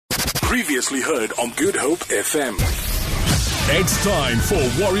Previously heard on Good Hope FM. It's time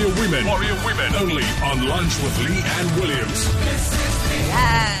for Warrior Women. Warrior Women. Only on Lunch with Leigh-Anne Williams.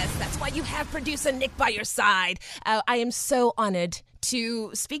 Yes, that's why you have producer Nick by your side. I am so honored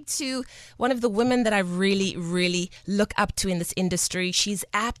to speak to one of the women that I really, really look up to in this industry. She's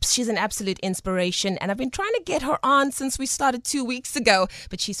an absolute inspiration, and I've been trying to get her on since we started 2 weeks ago,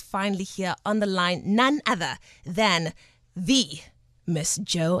 but she's finally here on the line, none other than the Miss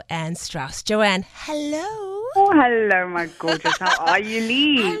Jo-Ann Stauss. Jo-Ann, hello. Oh, hello, my gorgeous. How are you,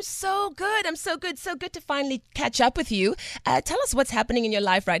 Lee? I'm so good. So good to finally catch up with you. Tell us what's happening in your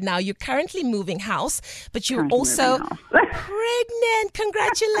life right now. You're currently moving house, but you're also pregnant.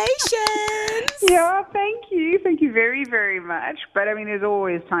 Congratulations. Yeah, thank you. Thank you very, very much. But I mean, there's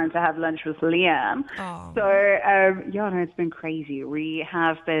always time to have lunch with Leigh-Anne. Oh. So, it's been crazy. We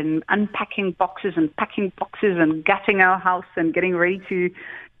have been unpacking boxes and packing boxes and gutting our house and getting ready to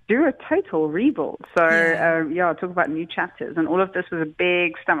do a total rebuild. So, talk about new chapters. And all of this with a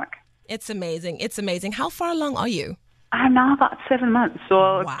big stomach. It's amazing. How far along are you? I'm now about 7 months. So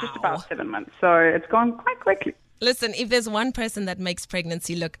Wow. It's just about 7 months. So it's gone quite quickly. Listen, if there's one person that makes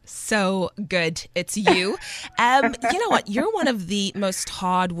pregnancy look so good, it's you. You know what? You're one of the most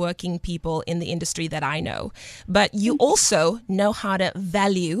hardworking people in the industry that I know. But you also know how to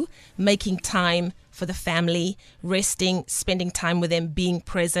value making time for the family, resting, spending time with them, being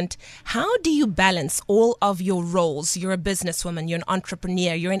present. How do you balance all of your roles? You're a businesswoman, you're an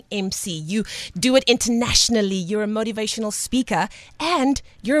entrepreneur, you're an MC, you do it internationally, you're a motivational speaker, and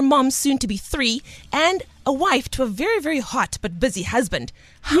you're a mom, soon to be 3, and a wife to a very, very hot but busy husband.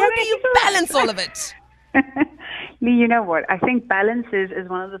 How do you balance all of it? Lee, you know what? I think balance is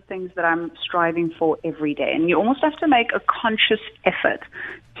one of the things that I'm striving for every day. And you almost have to make a conscious effort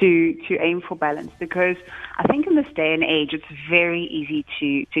to aim for balance, because I think in this day and age, it's very easy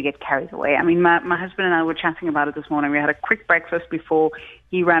to get carried away. I mean, my husband and I were chatting about it this morning. We had a quick breakfast before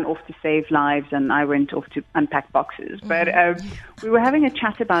he ran off to save lives and I went off to unpack boxes. But we were having a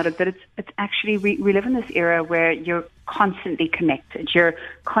chat about it, that it's actually, we live in this era where you're constantly connected. You're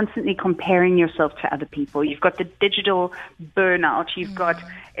constantly comparing yourself to other people. You've got the digital burnout. You've got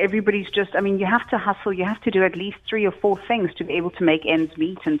everybody's just, I mean, you have to hustle. You have to do at least 3 or 4 things to be able to make ends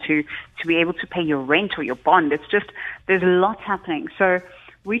meet and to be able to pay your rent or your bond. It's just, there's a lot happening. So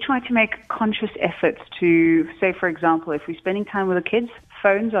we try to make conscious efforts to, say, for example, if we're spending time with the kids,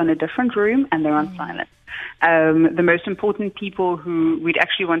 phones are in a different room and they're on silent. The most important people who we'd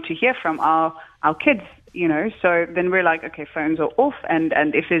actually want to hear from are our kids, you know. So then we're like, okay, phones are off, and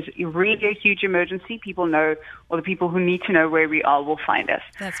if there's really a huge emergency, people know, or the people who need to know where we are will find us.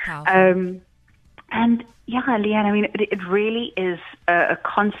 That's powerful. And yeah, Leigh-Anne, I mean, it really is a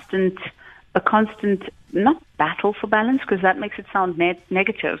constant, not battle for balance, because that makes it sound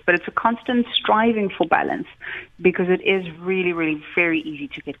negative, but it's a constant striving for balance, because it is really, really very easy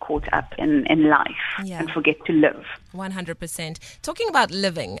to get caught up in life and forget to live. 100%. Talking about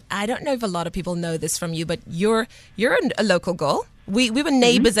living, I don't know if a lot of people know this from you, but you're a local girl. We were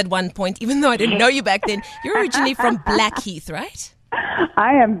neighbors at one point, even though I didn't know you back then. You're originally from Blackheath, right?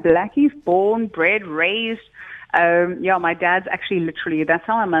 I am Blackheath, born, bred, raised. My dad's actually literally, that's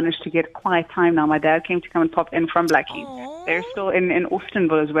how I managed to get quiet time now. My dad came to come and pop in from Blackheath. Aww. They're still in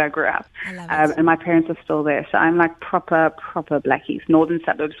Austinville is where I grew up. I love it. And my parents are still there. So I'm like proper Blackheath, northern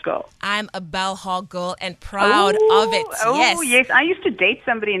suburbs girl. I'm a Belhar girl and proud of it. Oh, yes. I used to date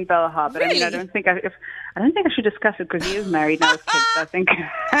somebody in Belhar, but Really? I don't think I should discuss it because he is married now with kids. So I think.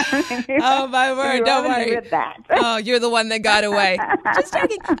 Oh my word! Don't worry. With that. Oh, you're the one that got away. Just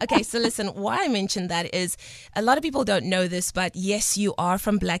joking. Okay, so listen. Why I mentioned that is a lot of people don't know this, but yes, you are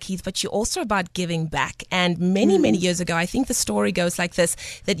from Blackheath, but you're also about giving back. And many years ago, I think the story goes like this: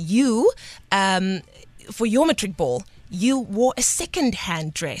 that you, for your matric ball, you wore a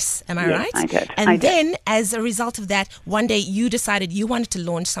second-hand dress. Am I right? I did. And then, as a result of that, one day you decided you wanted to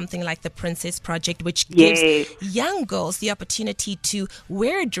launch something like the Princess Project, which gives young girls the opportunity to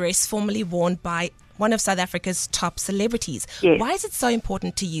wear a dress formerly worn by one of South Africa's top celebrities. Yes. Why is it so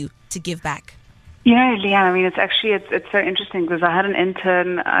important to you to give back? You know, Leigh-Anne, I mean, it's so interesting because I had an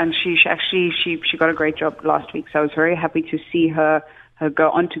intern and she got a great job last week. So I was very happy to see her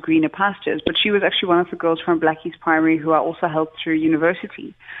go on to greener pastures. But she was actually one of the girls from Blackheath Primary who I also helped through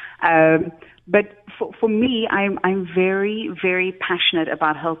university. But for me, I'm very, very passionate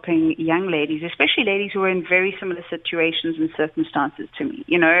about helping young ladies, especially ladies who are in very similar situations and circumstances to me.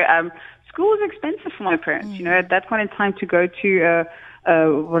 You know, school was expensive for my parents. You know, at that point in time to go to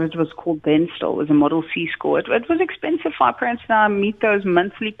what it was called then still was a Model C school. It was expensive for our parents now. Meet those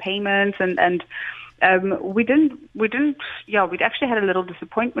monthly payments and we'd actually had a little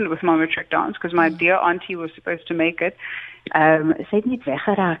disappointment with my matric dance because my dear auntie was supposed to make it. Sy het nie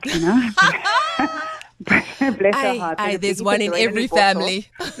weggeraak, you know. Bless her heart. There's one in every family.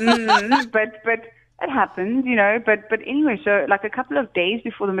 But it happens, you know. But anyway, so like a couple of days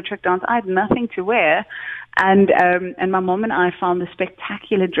before the matric dance, I had nothing to wear. And my mom and I found a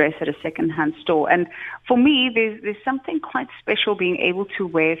spectacular dress at a secondhand store. And for me, there's something quite special being able to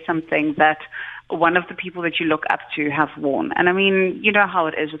wear something that one of the people that you look up to have worn. And I mean, you know how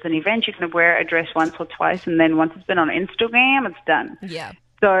it is with an event. You can wear a dress once or twice, and then once it's been on Instagram, it's done. Yeah.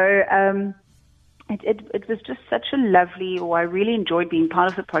 So it was just such a lovely, I really enjoyed being part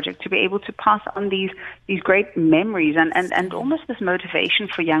of the project to be able to pass on these great memories and almost this motivation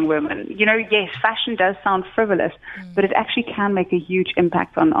for young women. You know, yes, fashion does sound frivolous, but it actually can make a huge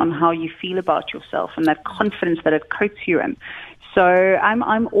impact on how you feel about yourself and that confidence that it coats you in. So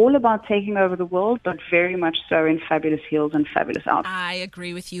I'm all about taking over the world, but very much so in fabulous heels and fabulous outfits. I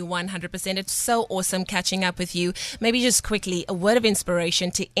agree with you 100%. It's so awesome catching up with you. Maybe just quickly, a word of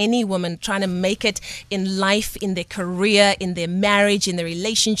inspiration to any woman trying to make it in life, in their career, in their marriage, in their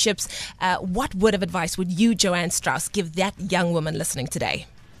relationships. What word of advice would you, Jo-Ann Stauss, give that young woman listening today?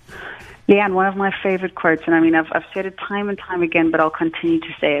 Leigh-Anne, one of my favorite quotes, and I mean, I've said it time and time again, but I'll continue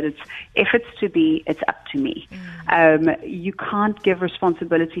to say it. It's, if it's to be, it's up to me. You can't give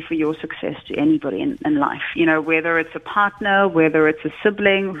responsibility for your success to anybody in life. You know, whether it's a partner, whether it's a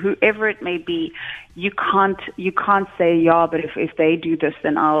sibling, whoever it may be, you can't say, yeah, but if they do this,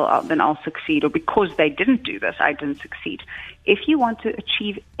 then I'll succeed, or because they didn't do this, I didn't succeed. If you want to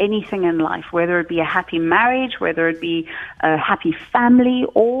achieve anything in life, whether it be a happy marriage, whether it be a happy family,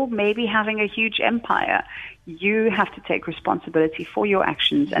 or maybe having a huge empire, you have to take responsibility for your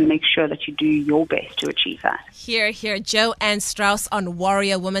actions and make sure that you do your best to achieve that. Here, Jo-Ann Stauss on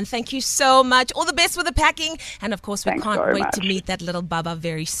Warrior Woman. Thank you so much. All the best with the packing. And of course, we can't wait to meet that little Baba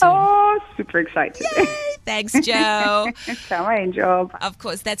very soon. Oh, super excited. Yay! Thanks, Jo. Ciao, Angel. Of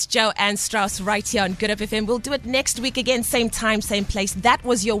course, that's Jo-Ann Stauss right here on Good Hope FM. We'll do it next week again, same time, same place. That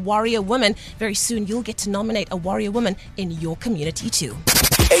was your Warrior Woman. Very soon, you'll get to nominate a Warrior Woman in your community too.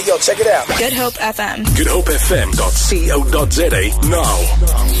 Hey, yo, check it out. Good Hope FM. GoodHopeFM.co.za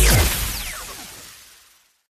now.